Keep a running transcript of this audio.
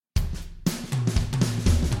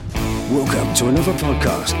Welcome to another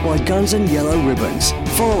podcast by Guns and Yellow Ribbons.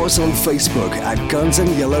 Follow us on Facebook at Guns and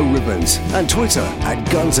Yellow Ribbons and Twitter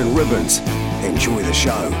at Guns and Ribbons. Enjoy the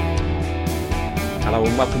show. Hello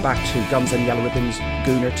and welcome back to Guns and Yellow Ribbons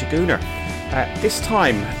Gooner to Gooner. This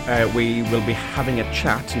time we will be having a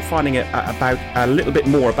chat and finding out about a little bit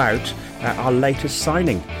more about our latest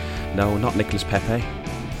signing. No, not Nicholas Pepe.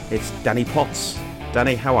 It's Danny Potts.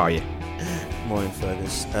 Danny, how are you? Morning,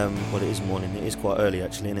 Fergus. Well, it is morning. It is quite early,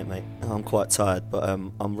 actually, isn't it, mate? I'm quite tired, but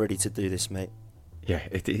I'm ready to do this, mate. Yeah,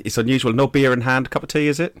 it's unusual. No beer in hand. Cup of tea,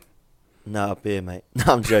 is it? No, beer, mate. No,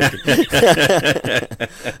 I'm joking.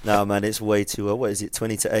 No, man, it's way too... what is it,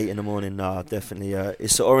 20 to 8 in the morning? No, definitely.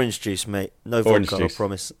 It's orange juice, mate. No vodka, I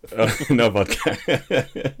promise. No vodka.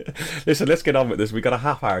 Listen, let's get on with this. We've got a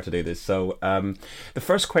half hour to do this. So the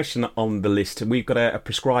first question on the list, we've got a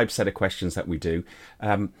prescribed set of questions that we do.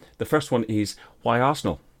 The first one is, why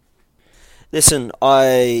Arsenal? Listen,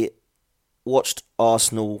 I watched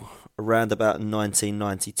Arsenal around about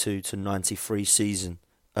 1992 to 93 season.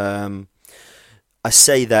 I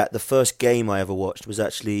say that the first game I ever watched was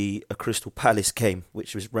actually a Crystal Palace game,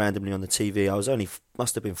 which was randomly on the TV. I was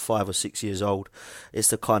must have been 5 or 6 years old.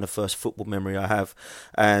 It's the kind of first football memory I have.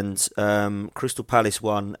 And Crystal Palace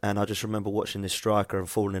won, and I just remember watching this striker and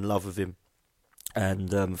falling in love with him,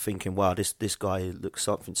 and thinking, wow, this guy looks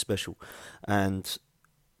something special. And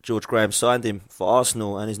George Graham signed him for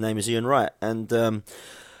Arsenal, and his name is Ian Wright. And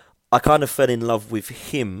I kind of fell in love with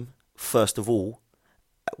him first of all,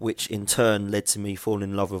 which in turn led to me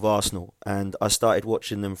falling in love with Arsenal. And I started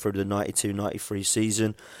watching them through the 92-93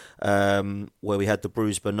 season, where we had the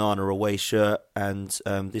bruised banana away shirt, and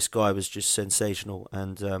this guy was just sensational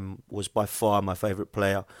and was by far my favourite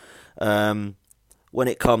player. When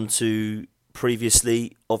it come to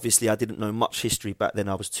previously, obviously I didn't know much history back then.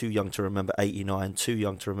 I was too young to remember 89, too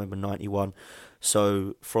young to remember 91.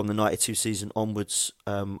 So from the 92 season onwards,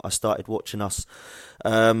 I started watching us.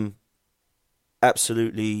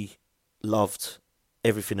 Absolutely loved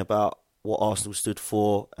everything about what Arsenal stood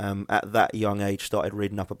for. At that young age, started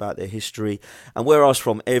reading up about their history. And where I was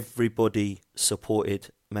from, everybody supported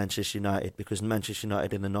Manchester United, because Manchester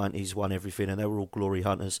United in the 90s won everything and they were all glory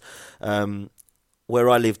hunters. Where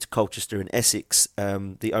I lived, Colchester in Essex,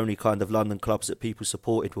 the only kind of London clubs that people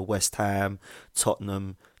supported were West Ham,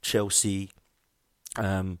 Tottenham, Chelsea.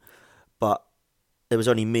 But there was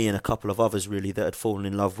only me and a couple of others really that had fallen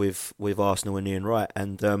in love with Arsenal and Ian Wright,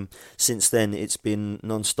 and since then it's been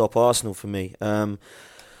non-stop Arsenal for me.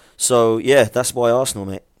 So yeah, that's why Arsenal,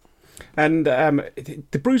 mate. And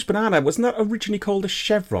the bruised banana, wasn't that originally called a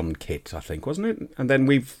chevron kit, I think, wasn't it? And then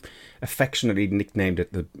we've affectionately nicknamed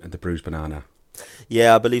it the bruised banana.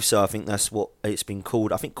 Yeah, I believe so. I think that's what it's been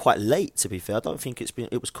called. I think quite late, to be fair. I don't think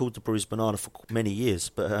it was called the bruised banana for many years.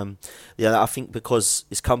 But yeah, I think because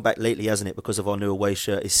it's come back lately, hasn't it? Because of our new away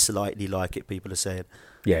shirt is slightly like it, people are saying.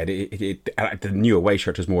 Yeah, the new away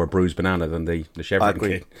shirt is more a bruised banana than the chevron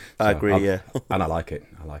kit. So I agree, yeah. And I like it.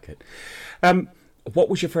 What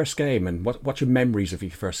was your first game, and what's your memories of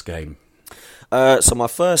your first game? So my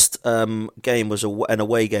first game was an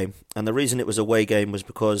away game, and the reason it was away game was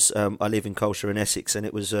because I live in Colchester in Essex, and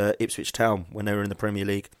it was Ipswich Town when they were in the Premier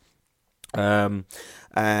League. And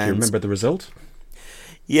do you remember the result?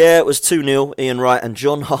 Yeah, it was 2-0. Ian Wright and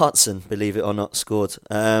John Hartson, believe it or not, scored.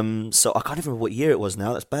 So I can't even remember what year it was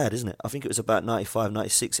now. That's bad, isn't it? I think it was about 95,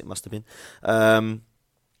 96 it must have been.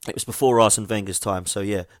 It was before Arsene Wenger's time, so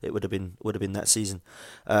yeah, it would have been that season.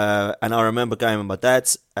 And I remember going with my dad,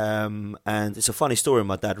 and it's a funny story with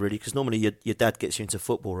my dad, really, because normally your dad gets you into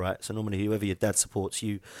football, right? So normally whoever your dad supports,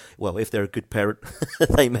 if they're a good parent,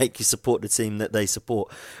 they make you support the team that they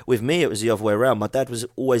support. With me, it was the other way around. My dad was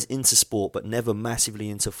always into sport, but never massively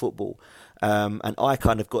into football. And I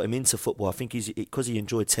kind of got him into football. I think because he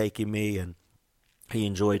enjoyed taking me, and he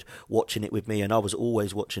enjoyed watching it with me, and I was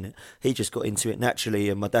always watching it. He just got into it naturally,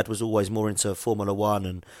 and my dad was always more into Formula One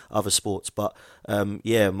and other sports. But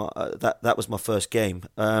that was my first game,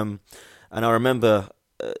 and I remember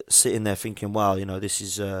sitting there thinking, "Wow, this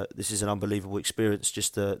is an unbelievable experience."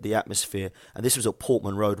 Just the atmosphere, and this was at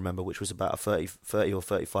Portman Road, remember, which was about a 30 or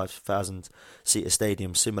 35,000 seater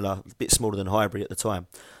stadium, similar, a bit smaller than Highbury at the time.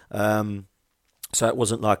 So it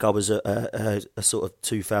wasn't like I was a sort of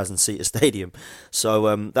 2,000 seater stadium.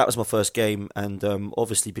 So that was my first game, and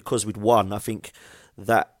obviously because we'd won, I think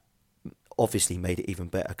that obviously made it even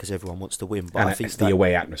better because everyone wants to win. But and I think it's the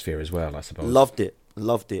away atmosphere as well, I suppose. Loved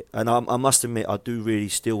it, and I must admit I do really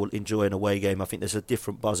still enjoy an away game. I think there's a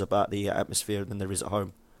different buzz about the atmosphere than there is at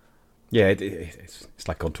home. Yeah, it's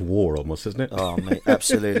like gone to war almost, isn't it? Oh, mate,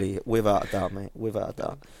 absolutely, without a doubt, mate, without a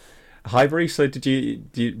doubt. Highbury. So did you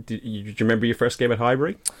remember your first game at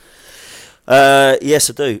Highbury? Yes,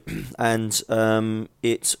 I do, and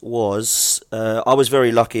it was. I was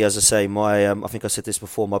very lucky, as I say. I think I said this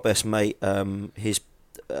before. My best mate, his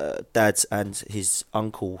dad and his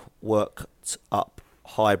uncle worked up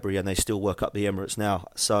Highbury, and they still work up the Emirates now.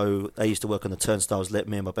 So they used to work on the turnstiles, let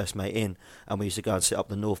me and my best mate in, and we used to go and sit up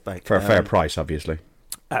the North Bank For a fair price, obviously.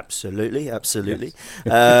 Absolutely. Yes.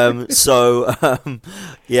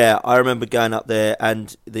 Yeah, I remember going up there,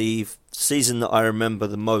 and the season that I remember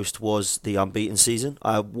the most was the unbeaten season.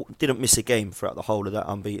 I didn't miss a game throughout the whole of that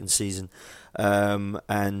unbeaten season, and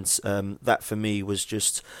that for me was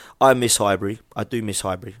just, I miss Highbury. I do miss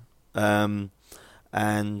Highbury, and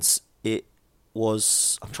it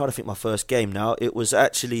was, I'm trying to think my first game now. It was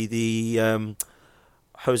actually the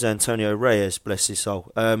Jose Antonio Reyes, bless his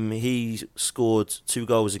soul. He scored 2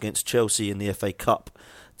 goals against Chelsea in the FA Cup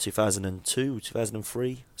 2002,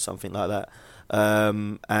 2003, something like that.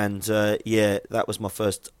 Yeah, that was my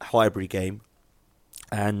first Highbury game.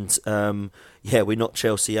 And yeah, we knocked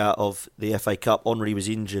Chelsea out of the FA Cup. Henry was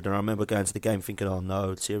injured, and I remember going to the game thinking, oh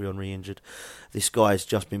no, Thierry Henry injured. This guy's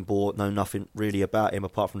just been bought, know nothing really about him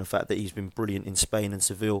apart from the fact that he's been brilliant in Spain and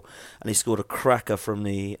Seville. And he scored a cracker from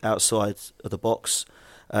the outside of the box.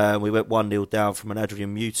 We went 1-0 down from an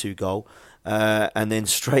Adrian Mutu goal. And then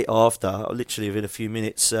straight after, literally within a few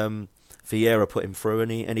minutes, Vieira put him through,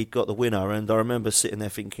 and he got the winner. And I remember sitting there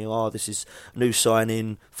thinking, oh, this is a new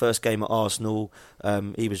signing, first game at Arsenal.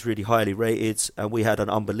 He was really highly rated, and we had an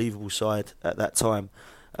unbelievable side at that time.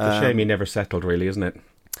 It's a shame he never settled, really, isn't it?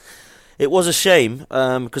 It was a shame,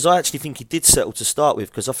 because I actually think he did settle to start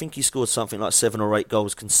with, because I think he scored something like 7 or 8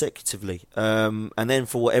 goals consecutively. And then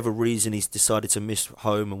for whatever reason, he's decided to miss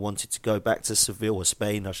home and wanted to go back to Seville, or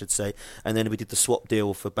Spain, I should say. And then we did the swap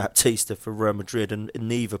deal for Baptista for Real Madrid, and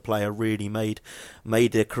neither player really made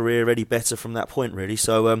their career any better from that point, really.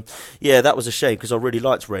 So, yeah, that was a shame, because I really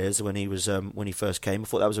liked Reyes when he first came. I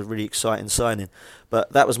thought that was a really exciting signing.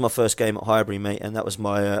 But that was my first game at Highbury, mate, and that was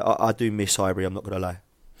my... I do miss Highbury, I'm not going to lie.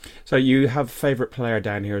 So you have favourite player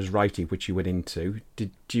down here as Wrighty, which you went into. Do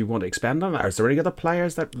you want to expand on that? Or is there any other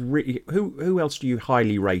players that really... Who else do you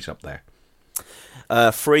highly rate up there?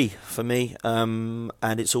 3 for me, and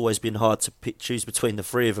it's always been hard to choose between the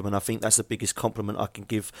 3 of them, and I think that's the biggest compliment I can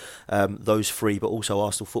give those 3, but also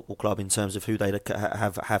Arsenal Football Club in terms of who they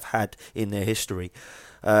have had in their history.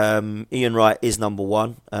 Ian Wright is number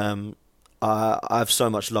 1. I have so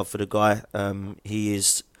much love for the guy.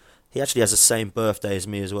 He actually has the same birthday as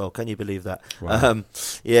me as well. Can you believe that? Wow.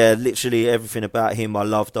 Yeah, literally everything about him I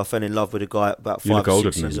loved. I fell in love with the guy at about 5 or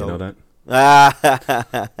 6 years old. You look older than him, you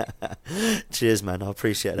know that? Cheers, man. I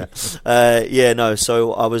appreciate that. Yeah, no,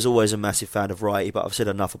 so I was always a massive fan of Wrighty, but I've said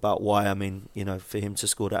enough about why. I mean, you know, for him to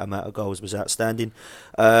score that amount of goals was outstanding.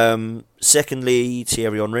 Secondly,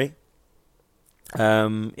 Thierry Henry.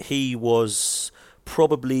 He was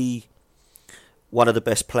probably one of the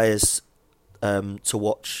best players to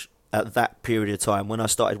watch at that period of time. When I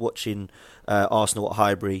started watching Arsenal at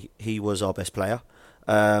Highbury, he was our best player,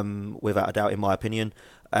 without a doubt, in my opinion.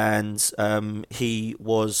 And it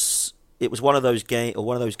was one of those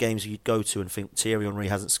games you'd go to and think Thierry Henry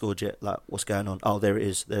hasn't scored yet. Like, what's going on? Oh, there it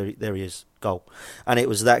is. There he is. Goal. And it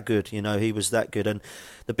was that good. You know, he was that good. And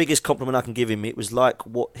the biggest compliment I can give him, it was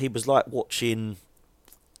watching.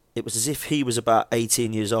 It was as if he was about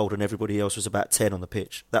 18 years old and everybody else was about 10 on the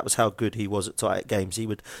pitch. That was how good he was at tight games. He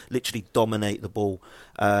would literally dominate the ball.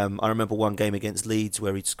 I remember one game against Leeds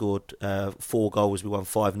where he'd scored 4 goals. We won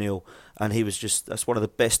 5-0. And he was that's one of the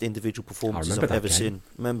best individual performances I've ever seen.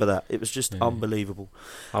 Remember that? It was just unbelievable.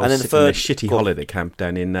 I was sitting in a shitty holiday camp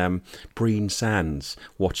down in Breen Sands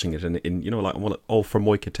watching it, in you know, like all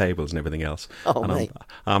Formica tables and everything else. Oh, and mate.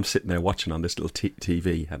 I'm sitting there watching on this little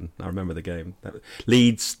TV, and I remember the game.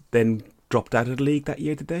 Leeds then dropped out of the league that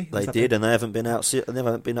year, did they? They did, and they haven't been out. They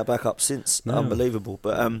haven't been back up since. No. Unbelievable.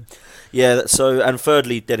 But yeah. So, and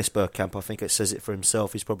thirdly, Dennis Bergkamp. I think it says it for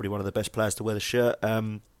himself. He's probably one of the best players to wear the shirt.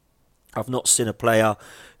 I've not seen a player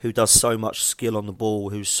who does so much skill on the ball,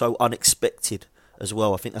 who's so unexpected as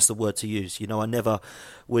well. I think that's the word to use. You know, I never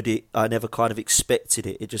kind of expected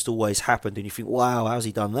it. It just always happened, and you think, wow, how's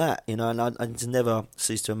he done that? You know, and I never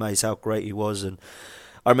cease to amaze how great he was. And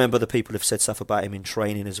I remember the people have said stuff about him in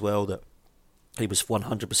training as well, that he was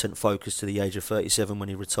 100% focused to the age of 37 when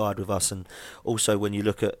he retired with us. And also when you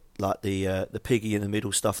look at like the piggy in the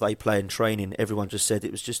middle stuff they play in training, everyone just said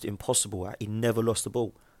it was just impossible. He never lost the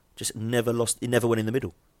ball. Just never lost. He never went in the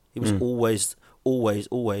middle. He was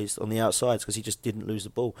always on the outsides because he just didn't lose the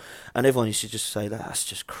ball. And everyone used to just say, that's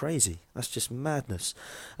just crazy. That's just madness.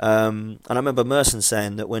 And I remember Merson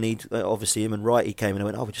saying that when obviously him and Wrighty came in and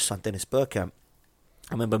went, we just signed Dennis Bergkamp.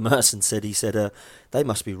 I remember Merson said, they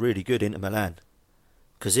must be really good, Inter Milan.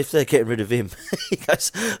 Because if they're getting rid of him, he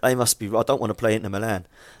goes, they must be. I don't want to play Inter Milan.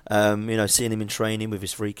 Seeing him in training with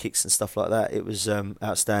his free kicks and stuff like that, it was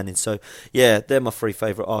outstanding. So yeah, they're my three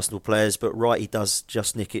favourite Arsenal players. But Wrighty does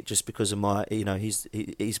just nick it just because of my, he's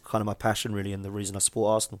kind of my passion really, and the reason I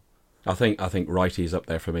support Arsenal. I think Wrighty's up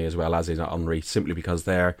there for me as well, as is Henry, simply because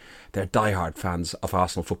they're diehard fans of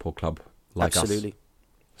Arsenal Football Club, like Absolutely. us.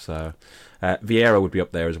 So Vieira would be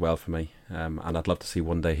up there as well for me, and I'd love to see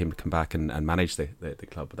one day him come back and manage the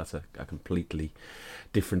club, but that's a completely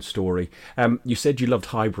different story. You said you loved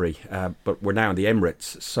Highbury, but we're now in the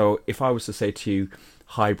Emirates. So if I was to say to you,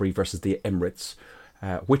 Highbury versus the Emirates,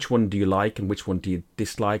 which one do you like and which one do you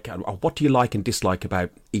dislike? And what do you like and dislike about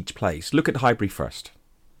each place? Look at Highbury first.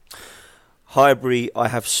 Highbury, I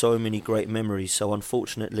have so many great memories, so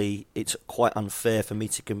unfortunately it's quite unfair for me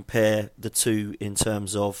to compare the two in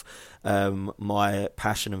terms of my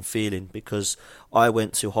passion and feeling, because I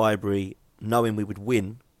went to Highbury knowing we would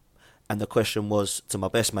win, and the question was to my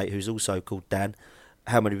best mate, who's also called Dan,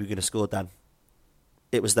 how many are we going to score, Dan?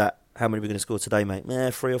 It was that, how many are we going to score today, mate?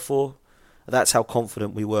 3 or 4. That's how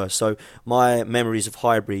confident we were. So my memories of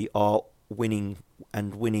Highbury are winning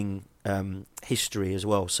history as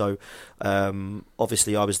well. So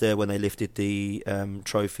obviously I was there when they lifted the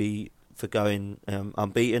trophy for going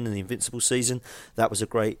unbeaten in the Invincible season. That was a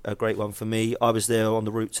great one for me. I was there on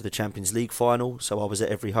the route to the Champions League final, so I was at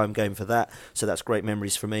every home game for that. So that's great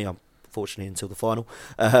memories for me, unfortunately until the final.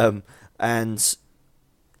 And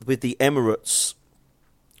with the Emirates,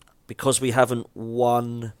 because we haven't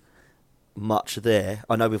won much there.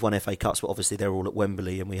 I know we've won FA Cups, but obviously they're all at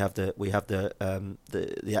Wembley, and we have the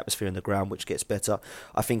atmosphere in the ground, which gets better.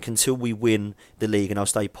 I think until we win the league, and I'll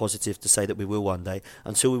stay positive to say that we will one day,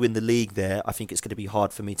 until we win the league there, I think it's going to be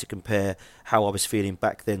hard for me to compare how I was feeling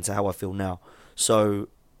back then to how I feel now. So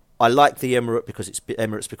I like the Emirates because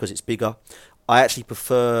it's bigger. I actually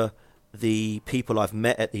prefer the people I've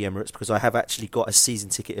met at the Emirates, because I have actually got a season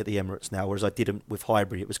ticket at the Emirates now, whereas I didn't with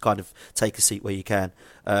Highbury. It was kind of take a seat where you can,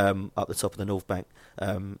 up the top of the North Bank,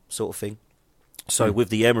 sort of thing. So with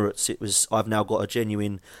the Emirates, I've now got a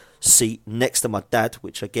genuine seat next to my dad,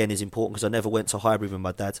 which again is important because I never went to Highbury with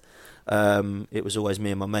my dad. It was always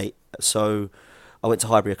me and my mate. So I went to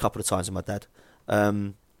Highbury a couple of times with my dad.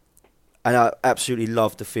 And I absolutely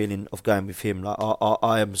love the feeling of going with him. Like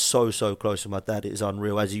I am so close with my dad. It is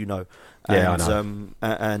unreal, as you know. And, yeah, I know.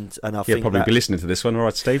 And I He'll think probably be listening to this one, all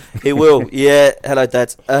right, Steve? He will. Yeah. Hello,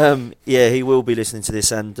 Dad. Yeah, he will be listening to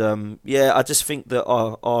this. And yeah, I just think that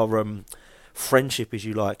our friendship, as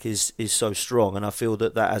you like, is so strong, and I feel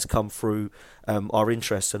that has come through our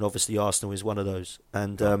interests. And obviously, Arsenal is one of those.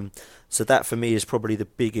 And so that for me is probably the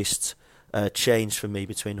biggest change for me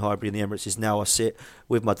between Highbury and the Emirates. Is now I sit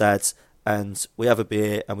with my dad, and we have a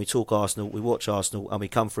beer and we talk Arsenal, we watch Arsenal, and we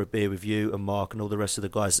come for a beer with you and Mark and all the rest of the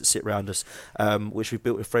guys that sit around us, which we've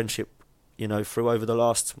built a friendship, through over the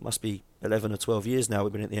last, must be 11 or 12 years now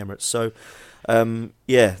we've been at the Emirates. So,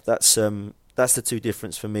 yeah, that's the two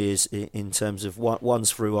difference for me, is in terms of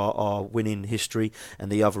one's through our winning history,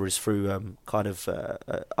 and the other is through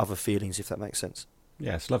other feelings, if that makes sense.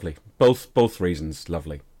 Yeah, it's lovely. Both reasons,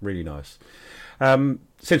 lovely. Really nice.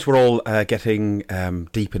 Since we're all getting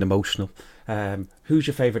deep and emotional, who's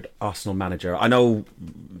your favourite Arsenal manager? I know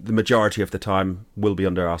the majority of the time will be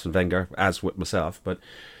under Arsene Wenger, as with myself, but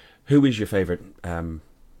who is your favourite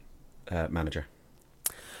manager?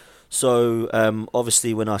 So,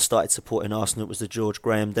 obviously, when I started supporting Arsenal, it was the George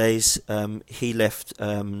Graham days. He left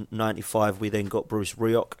 95. We then got Bruce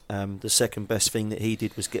Rioch. The second best thing that he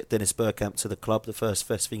did was get Dennis Bergkamp to the club. The first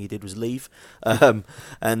best thing he did was leave. And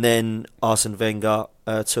then Arsene Wenger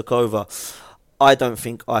took over. I don't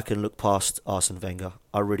think I can look past Arsene Wenger.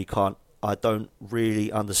 I really can't. I don't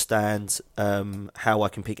really understand how I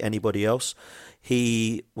can pick anybody else.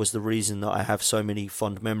 He was the reason that I have so many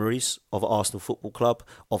fond memories of Arsenal Football Club,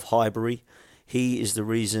 of Highbury. He is the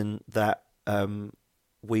reason that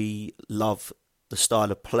we love the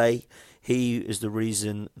style of play. He is the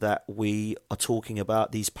reason that we are talking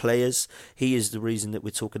about these players. He is the reason that we're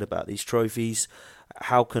talking about these trophies.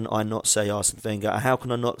 How can I not say Arsene Wenger? How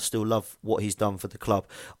can I not still love what he's done for the club?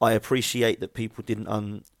 I appreciate that people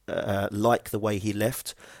didn't like the way he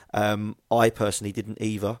left. I personally didn't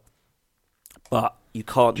either. But you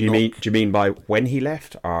can't. Do you mean by when he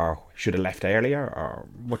left, or should have left earlier, or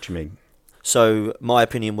what do you mean? So my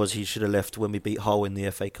opinion was he should have left when we beat Hull in the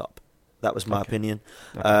FA Cup. That was my opinion.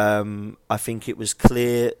 Okay. I think it was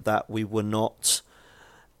clear that we were not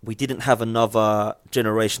we didn't have another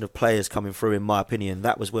generation of players coming through, in my opinion.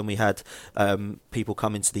 That was when we had people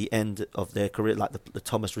coming to the end of their career, like the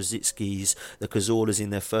Thomas Rosicki's, the Cazorlas in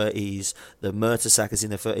their 30s, the Mertesackers in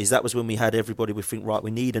their 30s. That was when we had everybody. We think, right, we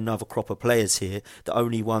need another crop of players here. The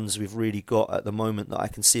only ones we've really got at the moment that I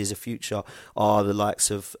can see as a future are the likes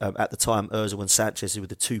of, at the time, Ozil and Sanchez, who were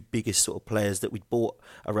the two biggest sort of players that we'd bought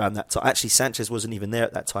around that time. Actually, Sanchez wasn't even there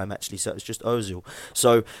at that time, actually, so it was just Ozil.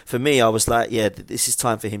 So for me, I was like, yeah, this is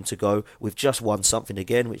time for him to go. We've just won something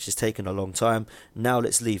again, which has taken a long time. Now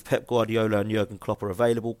let's leave. Pep Guardiola and Jurgen Klopp are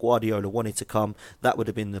available. Guardiola wanted to come. That would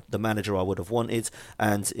have been the manager I would have wanted,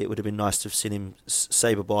 and it would have been nice to have seen him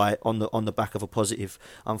say bye on the back of a positive.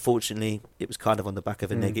 Unfortunately, it was kind of on the back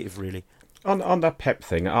of a negative, really. On that Pep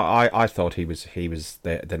thing, I thought he was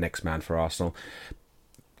the next man for Arsenal.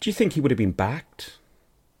 Do you think he would have been backed?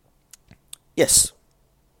 Yes,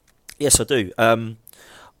 I do.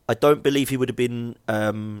 I don't believe he would have been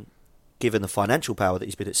given the financial power that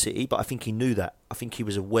he's been at City, but I think he knew that. I think he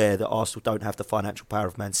was aware that Arsenal don't have the financial power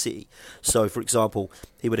of Man City. So, for example,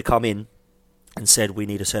 he would have come in and said, we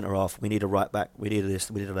need a centre-half, we need a right-back, we need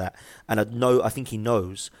this, we need that. And I think he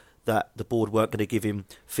knows that the board weren't going to give him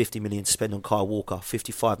 50 million to spend on Kyle Walker,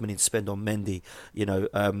 55 million to spend on Mendy,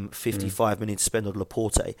 55 million to spend on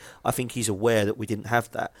Laporte. I think he's aware that we didn't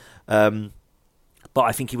have that. But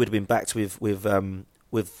I think he would have been backed with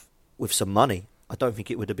some money. I don't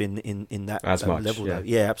think it would have been in that as much, level, yeah. though.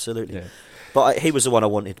 Yeah, absolutely. Yeah. But he was the one I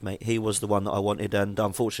wanted, mate. He was the one that I wanted, and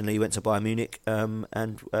unfortunately he went to Bayern Munich, and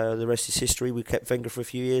the rest is history. We kept Wenger for a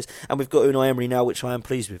few years, and we've got Unai Emery now, which I am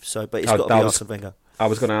pleased with. So, but it's got to be Arsene Wenger. I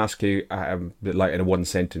was going to ask you, like in a one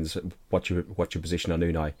sentence, what's your position on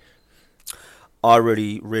Unai? I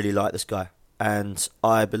really, really like this guy, and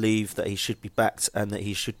I believe that he should be backed and that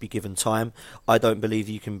he should be given time. I don't believe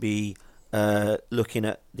you can be looking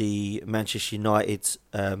at the Manchester United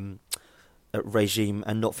regime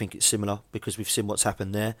and not think it's similar, because we've seen what's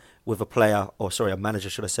happened there with a manager,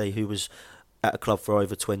 should I say, who was at a club for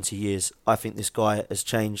over 20 years. I think this guy has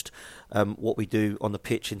changed what we do on the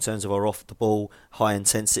pitch in terms of our off the ball, high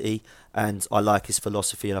intensity, and I like his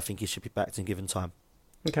philosophy, and I think he should be backed and given time.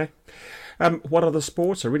 Okay. What other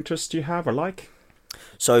sports or interests do you have or like?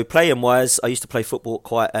 So playing wise, I used to play football at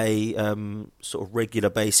quite a sort of regular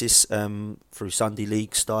basis through Sunday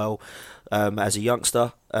league style as a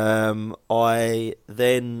youngster. I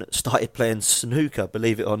then started playing snooker,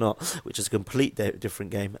 believe it or not, which is a complete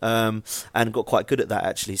different game, and got quite good at that,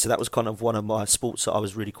 actually. So that was kind of one of my sports that I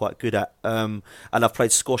was really quite good at. And I've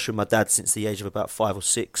played squash with my dad since the age of about 5 or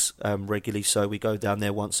 6 regularly. So we go down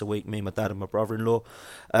there once a week, me, my dad and my brother-in-law.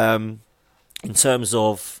 In terms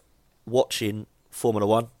of watching Formula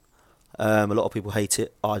One, a lot of people hate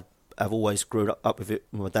it. I have always grown up with it.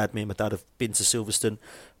 My dad, me and my dad have been to Silverstone.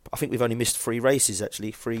 I think we've only missed 3 races,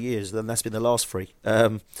 actually, 3 years, and that's been the last 3.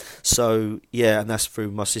 So, yeah, and that's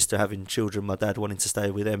through my sister having children, my dad wanting to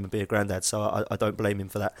stay with them and be a granddad, so I don't blame him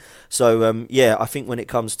for that. So, yeah, I think when it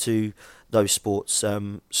comes to those sports,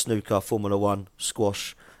 snooker, Formula One,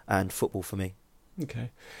 squash, and football for me.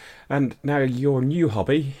 Okay. And now your new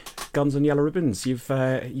hobby, Guns and Yellow Ribbons. You've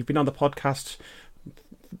been on the podcast,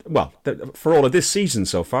 well, for all of this season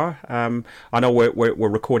so far. I know we're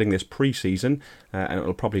recording this pre-season, and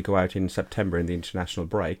it'll probably go out in September in the international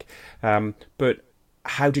break. But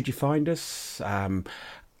how did you find us? Do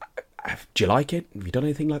you like it? Have you done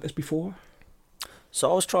anything like this before? So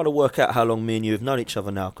I was trying to work out how long me and you have known each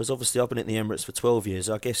other now, because obviously I've been at the Emirates for 12 years.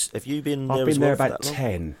 I guess, have you been there as well? I've been there about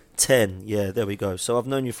 10. 10, yeah, there we go. So I've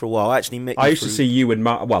known you for a while. I actually met you I used to see you and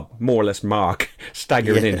Mark, well, more or less Mark,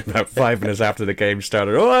 staggering in about 5 minutes after the game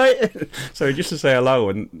started. All right. So just to say hello,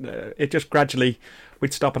 and it just gradually,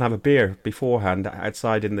 we'd stop and have a beer beforehand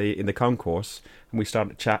outside in the concourse, and we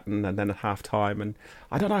started chatting, and then at half time, and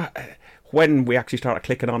I don't know when we actually started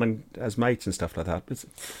clicking on as mates and stuff like that.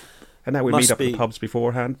 And now we meet up at the pubs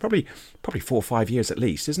beforehand. Probably 4 or 5 years at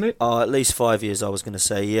least, isn't it? At least 5 years, I was going to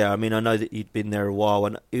say, yeah. I mean, I know that you'd been there a while,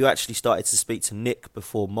 and you actually started to speak to Nick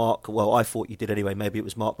before Mark. Well, I thought you did anyway. Maybe it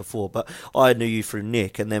was Mark before, but I knew you through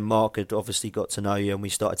Nick, and then Mark had obviously got to know you, and we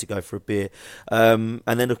started to go for a beer. And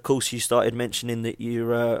then, of course, you started mentioning that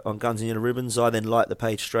you're on Guns and Yellow Ribbons. I then liked the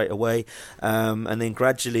page straight away. And then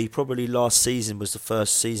gradually, probably last season was the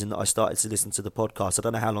first season that I started to listen to the podcast. I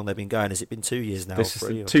don't know how long they've been going. Has it been 2 years now? This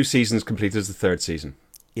is 2 seasons completed as the 3rd season.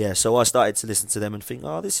 Yeah, so I started to listen to them and think,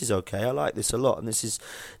 oh, this is okay. I like this a lot. And this is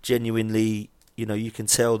genuinely, you can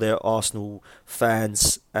tell they're Arsenal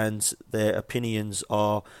fans and their opinions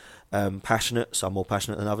are passionate, some more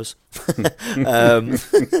passionate than others,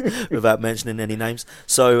 without mentioning any names.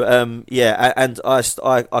 So and I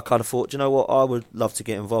kind of thought, you know what, I would love to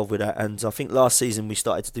get involved with that. And I think last season we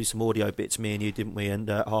started to do some audio bits, me and you, didn't we? And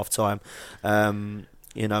at half time, and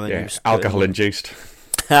alcohol induced.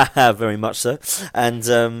 Very much so. And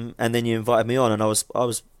then you invited me on, and I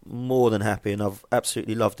was more than happy, and I've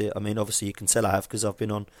absolutely loved it. I mean, obviously you can tell I have, because I've been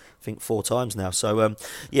on, I think, 4 times now. So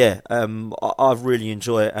I've really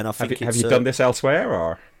enjoyed it, and I think have you done this elsewhere,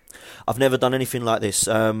 or? I've never done anything like this.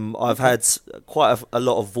 I've had quite a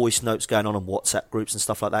lot of voice notes going on WhatsApp groups and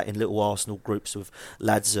stuff like that, in little Arsenal groups with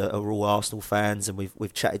lads that are all Arsenal fans, and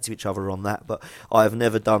we've chatted to each other on that. But I've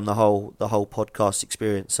never done the whole podcast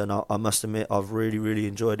experience, and I must admit I've really, really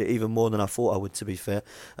enjoyed it, even more than I thought I would, to be fair.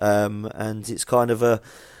 And it's kind of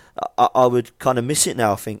I would kind of miss it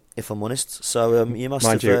now, I think, if I'm honest. So you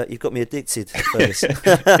must you've got me addicted, Fergus.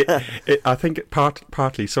 I think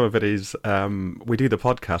partly some of it is we do the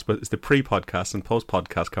podcast, but it's the pre-podcast and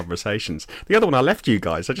post-podcast conversations. The other one, I left you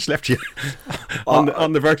guys. I just left you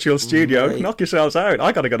on the virtual studio. Mate. Knock yourselves out.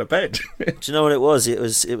 I got to go to bed. Do you know what it was? It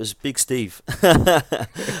was Big Steve.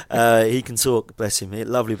 He can talk, bless him.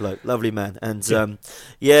 Lovely bloke, lovely man. And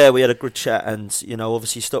we had a good chat. And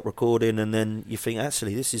obviously stopped recording, and then you think,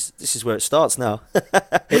 actually, this is where it starts now.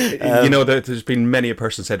 There's been many a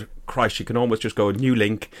person said, Christ, you can almost just go a new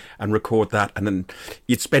link and record that, and then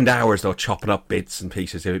you'd spend hours though chopping up bits and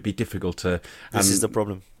pieces. It would be difficult to. This is the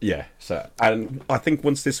problem. Yeah. So, and I think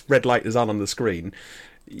once this red light is on the screen,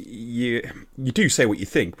 you do say what you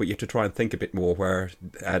think, but you have to try and think a bit more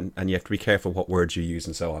and you have to be careful what words you use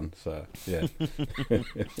and so on. So yeah.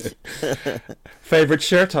 Favourite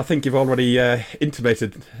shirt? I think you've already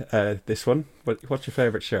intimated this one. What's your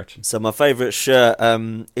favourite shirt? So my favourite shirt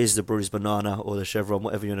is the Bruised Banana, or the chevron,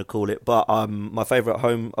 whatever you want to call it. But my favourite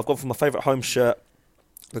home, I've gone for my favourite home shirt,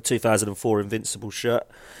 the 2004 Invincible shirt,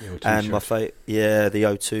 and shirt. The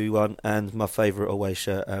O2 one, and my favourite away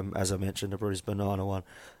shirt, as I mentioned, the Bruised Banana one.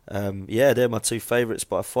 They're my 2 favourites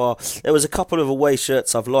by far. There was a couple of away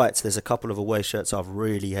shirts I've liked. There's a couple of away shirts I've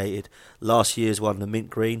really hated. Last year's one, the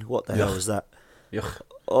mint green. What the hell was that? Yuck.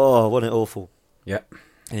 Oh, wasn't it awful? Yeah.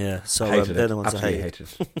 Yeah. So they're the ones I hated.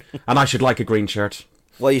 And I should like a green shirt.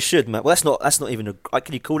 Well, you should, Matt. Well, that's not even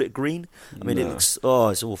can you call it green? I mean, It looks. Oh,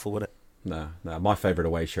 it's awful, wasn't it? No. My favourite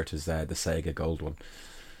away shirt is the Sega gold one.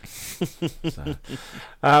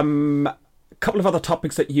 A couple of other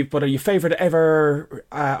topics that but are your favourite ever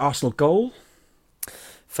Arsenal goal?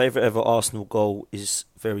 Favourite ever Arsenal goal is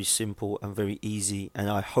very simple and very easy, and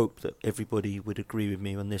I hope that everybody would agree with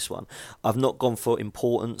me on this one. I've not gone for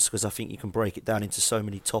importance, because I think you can break it down into so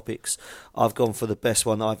many topics. I've gone for the best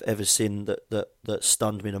one that I've ever seen that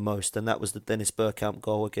stunned me the most, and that was the Dennis Bergkamp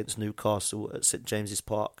goal against Newcastle at St James's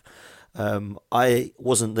Park. I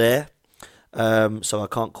wasn't there, so I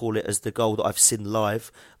can't call it as the goal that I've seen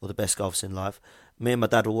live, or the best goal I've seen live. Me and my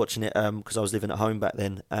dad were watching it because I was living at home back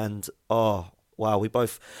then, and wow, I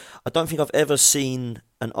don't think I've ever seen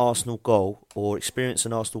an Arsenal goal or experienced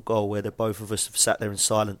an Arsenal goal where the both of us have sat there in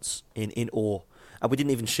silence, in awe, and we didn't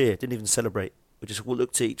even cheer, didn't even celebrate. We just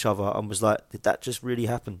looked at each other and was like, did that just really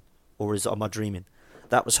happen, or am I dreaming?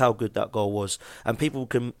 That was how good that goal was. And people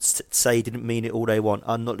can say he didn't mean it all they want.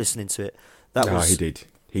 I'm not listening to it. He did.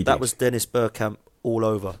 That was Dennis Bergkamp all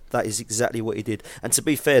over. That is exactly what he did. And to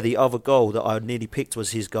be fair, the other goal that I nearly picked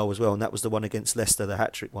was his goal as well, and that was the one against Leicester, the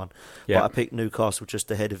hat-trick one. Yeah. But I picked Newcastle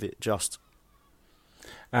just ahead of it, just.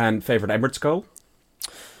 And favourite Emirates goal?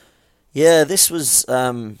 Yeah, this was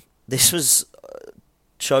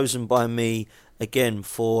chosen by me, again,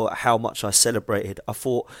 for how much I celebrated. I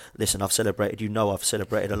thought, listen, I've celebrated, I've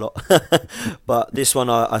celebrated a lot. But this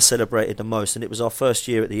one I celebrated the most, and it was our first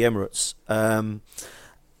year at the Emirates.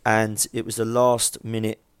 And it was the last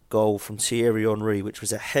minute goal from Thierry Henry, which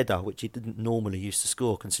was a header, which he didn't normally used to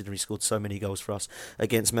score, considering he scored so many goals for us,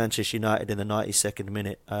 against Manchester United in the 92nd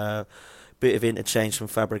minute. Bit of interchange from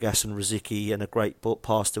Fabregas and Rosicky, and a great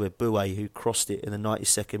pass to Eboué, who crossed it in the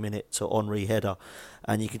 92nd minute to Henry header.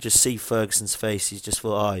 And you could just see Ferguson's face. He's just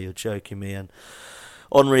thought, you're joking me. And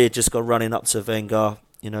Henry had just gone running up to Wenger,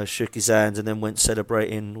 shook his hand, and then went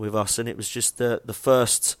celebrating with us. And it was just the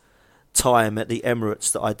first time at the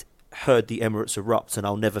Emirates that I'd heard the Emirates erupt, and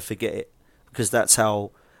I'll never forget it, because that's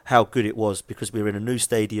how good it was, because we were in a new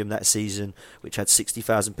stadium that season which had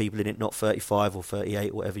 60,000 people in it, not 35 or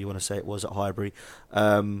 38, whatever you want to say it was, at Highbury,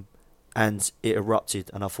 and it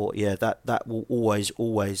erupted, and I thought, that will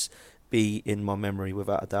always be in my memory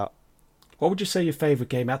without a doubt. What would you say your favourite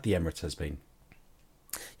game at the Emirates has been?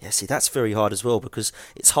 Yeah, see, that's very hard as well, because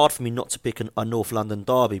it's hard for me not to pick a North London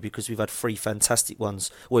derby, because we've had three fantastic ones.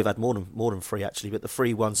 Well, we've had more than three actually, but the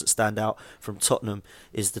three ones that stand out from Tottenham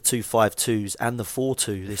is the 2-5-2s and the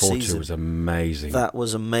 4-2 this season. 4-2 was amazing. That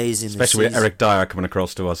was amazing, especially with Eric Dyer coming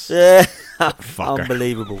across to us. Yeah,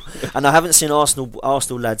 unbelievable. And I haven't seen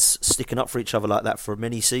Arsenal lads sticking up for each other like that for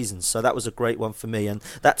many seasons, so that was a great one for me. And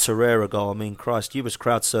that Torreira goal, I mean, Christ, you was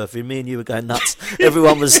crowd surfing, me and you were going nuts.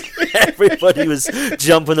 Everybody was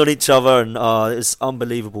jumping on each other, and it was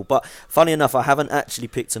unbelievable. But funny enough, I haven't actually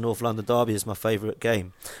picked a North London derby as my favourite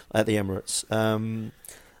game at the Emirates.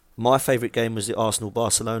 My favourite game was the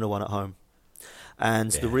Arsenal-Barcelona one at home,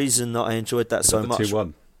 and the reason that I enjoyed that so much,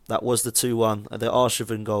 2-1. That was the 2-1, the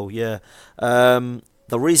Arshavin goal. Yeah.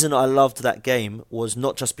 The reason I loved that game was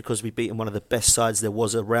not just because we beaten one of the best sides there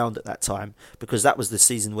was around at that time, because that was the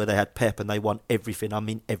season where they had Pep and they won everything. I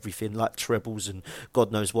mean everything, like trebles and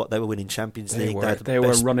God knows what. They were winning Champions League. They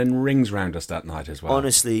were running rings round us that night as well.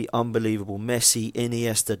 Honestly, unbelievable. Messi,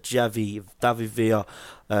 Iniesta, Xavi, David Villa,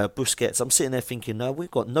 Busquets. I'm sitting there thinking, no,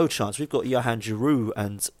 we've got no chance. We've got Johan Giroud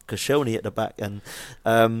and Koscielny at the back. And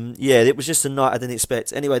it was just a night I didn't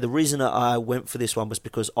expect. Anyway, the reason that I went for this one was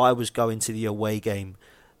because I was going to the away game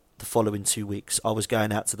the following 2 weeks. I was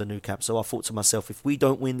going out to the Nou Camp, so I thought to myself, if we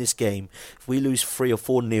don't win this game, if we lose 3 or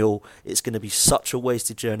 4-0, it's going to be such a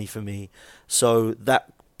wasted journey for me. So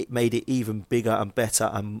that it made it even bigger and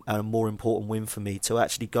better and a more important win for me to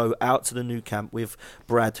actually go out to the Nou Camp with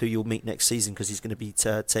Brad, who you'll meet next season because he's going to be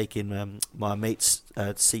taking my mate's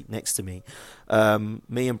seat next to me.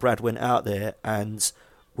 Me and Brad went out there and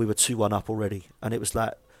we were 2-1 up already, and it was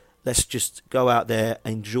like, let's just go out there,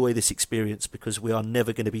 enjoy this experience, because we are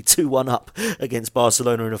never going to be 2-1 up against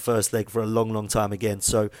Barcelona in the first leg for a long, long time again.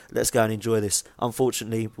 So let's go and enjoy this.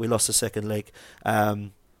 Unfortunately, we lost the second leg.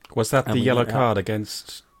 Was that the yellow card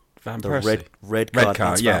against Van Persie? The red card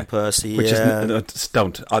against Van Persie. Which is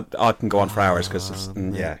don't. I can go on for hours because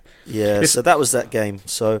so that was that game.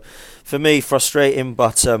 So for me, frustrating,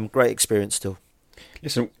 but great experience still.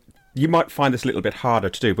 Listen, you might find this a little bit harder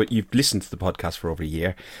to do, but you've listened to the podcast for over a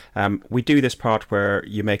year. We do this part where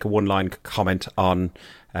you make a one-line comment on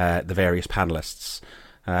the various panellists.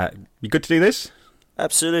 You good to do this?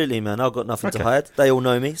 Absolutely, man. I've got nothing to hide. They all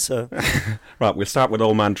know me, so... Right, we'll start with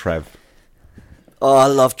old man Trev. Oh, I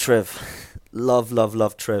love Trev.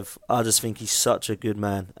 Love Trev. I just think he's such a good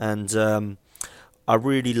man. And I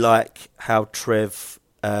really like how Trev...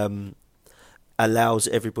 allows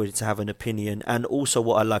everybody to have an opinion. And also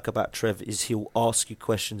what I like about Trev is he'll ask you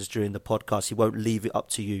questions during the podcast. He won't leave it up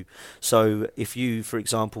to you. So if you, for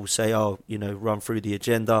example, say, run through the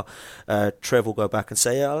agenda, Trev will go back and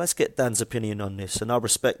say, let's get Dan's opinion on this. And I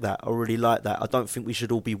respect that. I really like that. I don't think we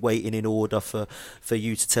should all be waiting in order for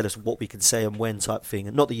you to tell us what we can say and when type thing.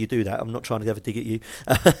 And not that you do that. I'm not trying to have a dig at you.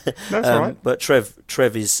 That's all right. But Trev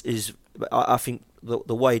is I think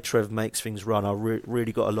the way Trev makes things run, I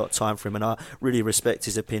really got a lot of time for him, and I really respect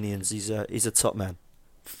his opinions. He's a top man.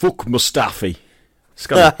 Fuck Mustafi.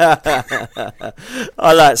 Scunny.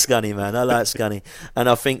 I like Scunny, man. I like Scunny, and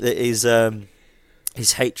I think that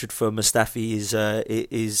his hatred for Mustafi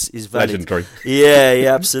is valid. Legendary.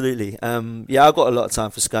 Yeah, absolutely. I've got a lot of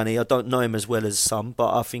time for Scunny. I don't know him as well as some,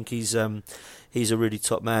 but I think he's a really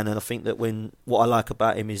top man, and I think that what I like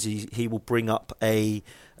about him is he will bring up a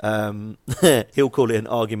he'll call it an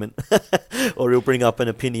argument or he'll bring up an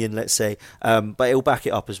opinion, let's say, but he'll back it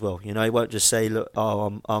up as well. He won't just say, look,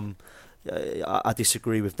 I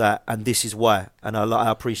disagree with that and this is why, and I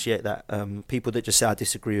appreciate that. People that just say I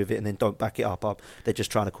disagree with it and then don't back it up, they're just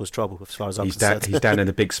trying to cause trouble as far as I'm concerned. He's down in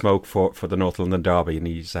the big smoke for the North London derby, and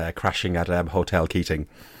he's crashing at Hotel Keating.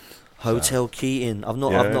 Hotel Keating. I've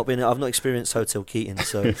not experienced Hotel Keating,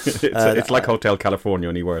 so it's like Hotel California,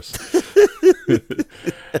 only worse.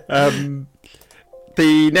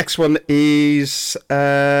 The next one is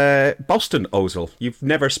Boston Ozil. You've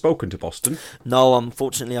never spoken to Boston? No,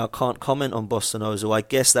 unfortunately, I can't comment on Boston Ozil. I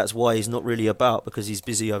guess that's why he's not really about, because he's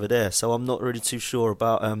busy over there. So I'm not really too sure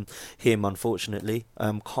about him, unfortunately.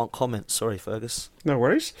 Can't comment. Sorry, Fergus. No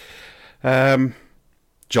worries. Johnny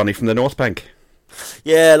from the North Bank.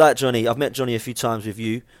 Yeah, I like Johnny. I've met Johnny a few times with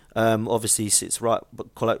you. Obviously, he sits right. But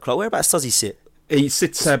whereabouts does he sit? He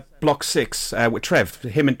sits Block 6 with Trev.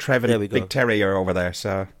 Him and Trev and Big Terry are over there.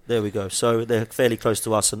 So there we go. So they're fairly close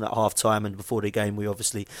to us, and at half time and before the game, we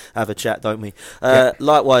obviously have a chat, don't we?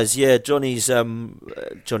 Likewise, Johnny's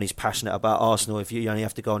passionate about Arsenal. If you only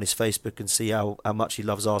have to go on his Facebook and see how much he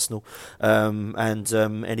loves Arsenal, and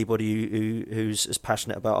anybody who's as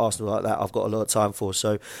passionate about Arsenal like that, I've got a lot of time for.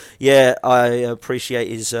 So I appreciate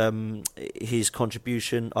his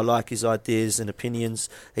contribution. I like his ideas and opinions.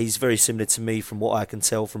 He's very similar to me from what I can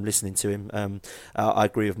tell from listening to him. I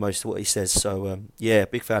agree with most of what he says. So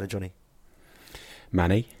big fan of Johnny.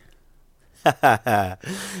 Manny. Do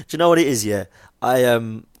you know what it is? Yeah,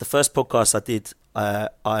 the first podcast I did,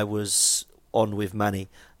 I was on with Manny.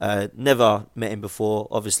 Never met him before.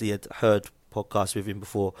 Obviously, had heard podcasts with him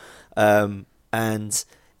before, and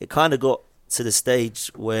it kind of got to the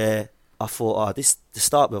stage where I thought, I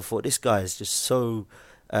thought this guy is just so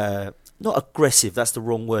not aggressive. That's the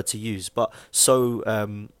wrong word to use, but so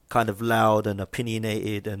kind of loud and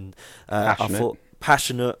opinionated, and I thought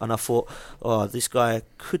passionate, and I thought, this guy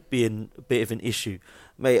could be in a bit of an issue.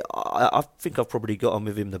 Mate, I think I've probably got on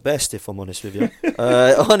with him the best, if I'm honest with you.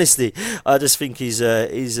 Honestly, I just think he's a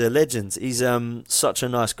legend. He's such a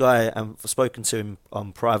nice guy, and I've spoken to him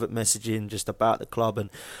on private messaging just about the club.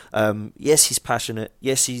 And yes, he's passionate.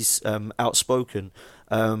 Yes, he's outspoken.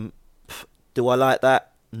 Do I like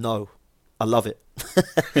that? No, I love it.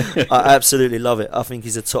 I absolutely love it. I think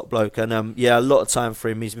he's a top bloke, and a lot of time for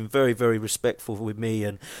him. He's been very, very respectful with me,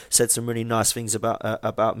 and said some really nice things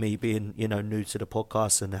about me being, new to the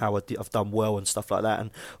podcast, and how I've done well and stuff like that,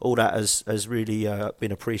 and all that has really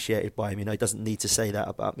been appreciated by him. He doesn't need to say that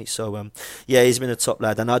about me. So he's been a top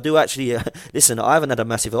lad, and I do actually listen. I haven't had a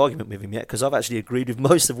massive argument with him yet, because I've actually agreed with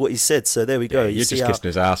most of what he said. So there we go. You're just kissing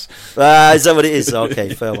his ass. Is that what it is?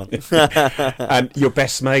 Okay, fair one. And your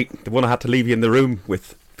best mate, the one I had to leave you in the room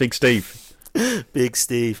with, Big Steve. Big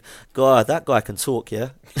Steve. God, that guy can talk, yeah?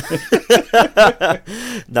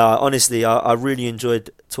 No, honestly, I really enjoyed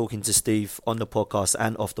talking to Steve on the podcast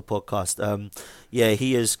and off the podcast.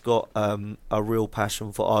 He has got a real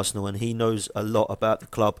passion for Arsenal, and he knows a lot about the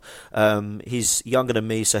club. He's younger than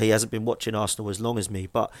me, so he hasn't been watching Arsenal as long as me,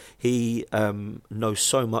 but he knows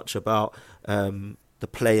so much about the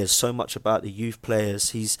players, so much about the youth players.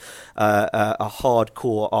 He's a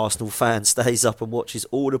hardcore Arsenal fan, stays up and watches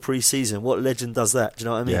all the pre-season. What legend does that? Do you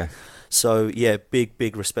know what I mean? Yeah. So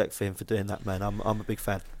big respect for him for doing that, man. I'm a big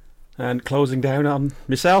fan. And closing down on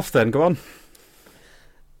myself then, go on.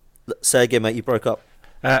 Say again, mate, you broke up.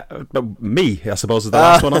 Me, I suppose, is the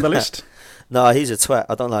last one on the list. No, he's a twat.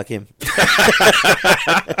 I don't like him.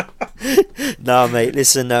 No, mate,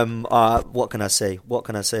 listen, what can I say? What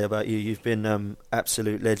can I say about you? You've been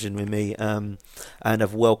absolute legend with me, and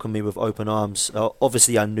have welcomed me with open arms.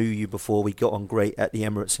 Obviously, I knew you before. We got on great at the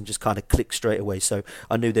Emirates and just kind of clicked straight away, so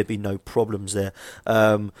I knew there'd be no problems there.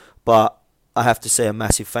 But I have to say a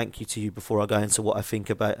massive thank you to you before I go into what I think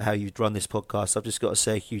about how you'd run this podcast. I've just got to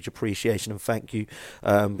say a huge appreciation and thank you,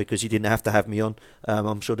 because you didn't have to have me on.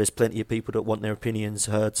 I'm sure there's plenty of people that want their opinions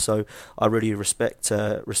heard, so I really respect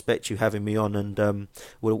you having me on, and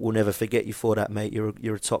we'll never forget you for that, mate.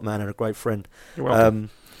 You're a top man and a great friend. You're welcome.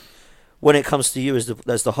 When it comes to you as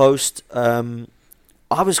the host,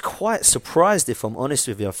 I was quite surprised, if I'm honest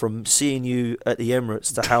with you, from seeing you at the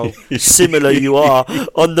Emirates to how similar you are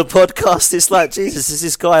on the podcast. It's like, Jesus, is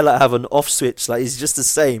this guy like have an off switch? Like, he's just the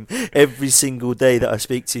same every single day that I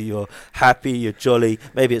speak to you. You're happy, you're jolly.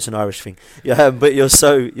 Maybe it's an Irish thing. But you're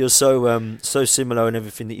so similar in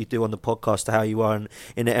everything that you do on the podcast to how you are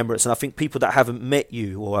in the Emirates. And I think people that haven't met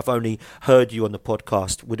you or have only heard you on the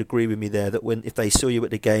podcast would agree with me there, that if they saw you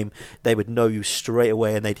at the game, they would know you straight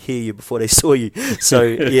away and they'd hear you before they saw you. So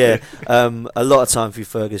a lot of time for you,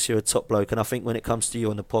 Fergus. You're a top bloke, and I think when it comes to you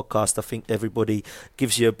on the podcast, I think everybody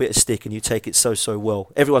gives you a bit of stick, and you take it so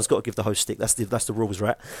well. Everyone's got to give the host stick. That's the rules,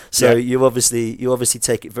 right? So you obviously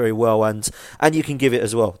take it very well, and you can give it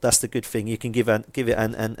as well. That's the good thing. You can give it, and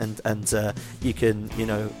you can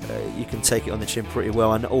take it on the chin pretty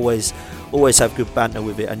well, and always have good banter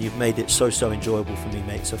with it. And you've made it so enjoyable for me,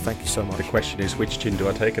 mate. So thank you so much. The question is, which chin do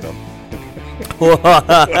I take it on?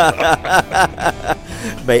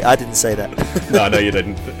 Mate, I didn't say that. No, you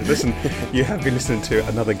didn't. Listen, you have been listening to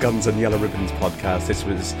another Guns and Yellow Ribbons podcast. This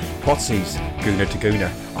was Potsy's Gooner to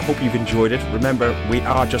Gooner. I hope you've enjoyed it. Remember, we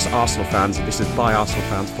are just Arsenal fans, and this is by Arsenal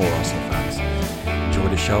fans for Arsenal fans. Enjoy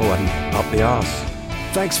the show, and up the arse.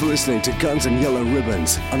 Thanks for listening to Guns and Yellow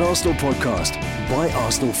Ribbons, an Arsenal podcast by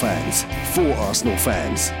Arsenal fans for Arsenal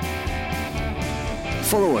fans.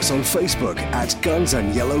 Follow us on Facebook at Guns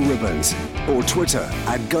and Yellow Ribbons, or Twitter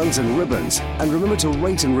at Guns and Ribbons, and remember to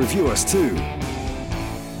rate and review us too.